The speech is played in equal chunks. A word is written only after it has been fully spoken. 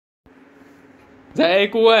Dậy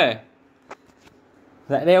cu ơi.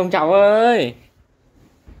 Dậy đây ông cháu ơi.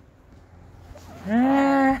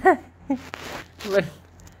 Vẫn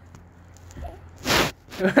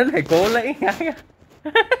vẫn phải cố lấy cái.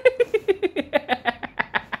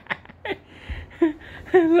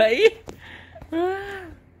 Lấy.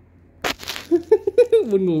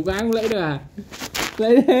 Buồn ngủ quá không lấy được à?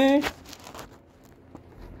 Lấy đi.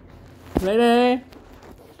 Lấy đi.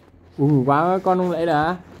 Buồn ngủ quá con không lấy được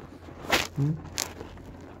à?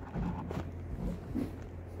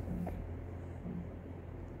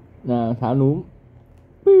 Nào tháo núm.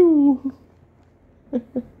 Piu.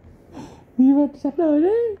 Đi vật sắp đời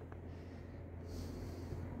đấy.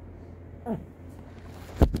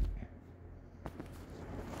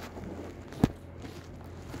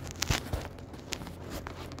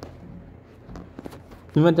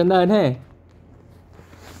 Nhưng mà chân đời thế.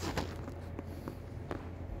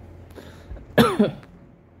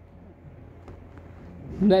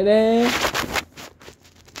 Dậy đi.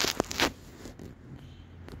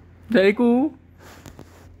 Dậy đi cu.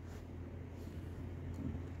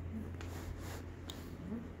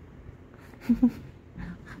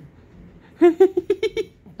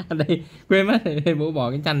 À đây, quên mất để bố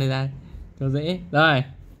bỏ cái chăn này ra cho dễ. Rồi.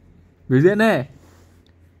 Biểu diễn đi.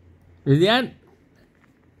 Biểu diễn.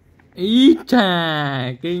 Ý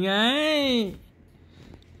chà, kinh ấy.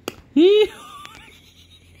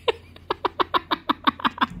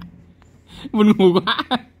 Buồn ngủ quá.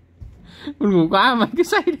 Buồn ngủ quá mà cứ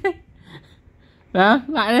say đấy. Đó,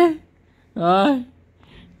 lại đi. Rồi.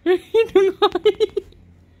 Đừng nói.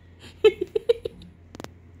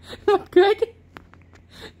 Mà cười chứ.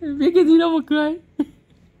 Biết cái gì đâu mà cười.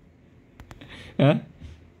 Hả?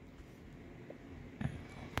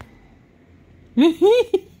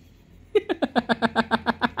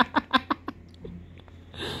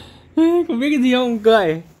 Không biết cái gì không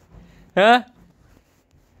cười. Hả?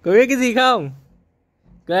 Có biết cái gì không?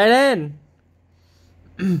 Cười lên.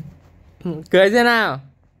 Cười thế nào?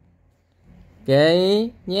 Cười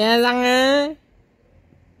nhe răng á.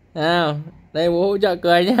 Nào, đây bố hỗ trợ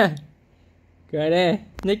cười nhá. Cười đi,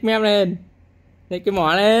 nhếch mép lên. Nhếch cái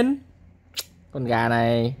mỏ lên. Con gà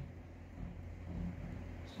này.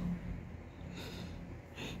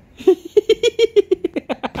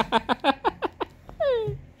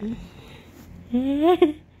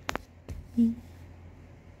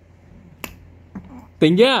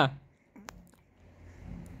 Tỉnh chưa?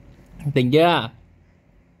 Tỉnh chưa?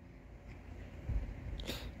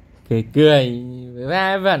 Cười cười với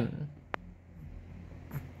vai vẩn.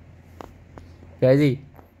 Cười gì?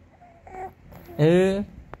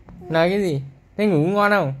 Nói cái gì? Thế ngủ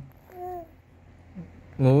ngon không?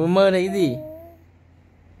 Ngủ mơ thấy cái gì?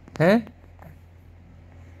 Hả?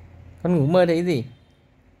 Con ngủ mơ thấy cái gì?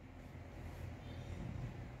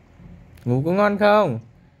 Ngủ có ngon không?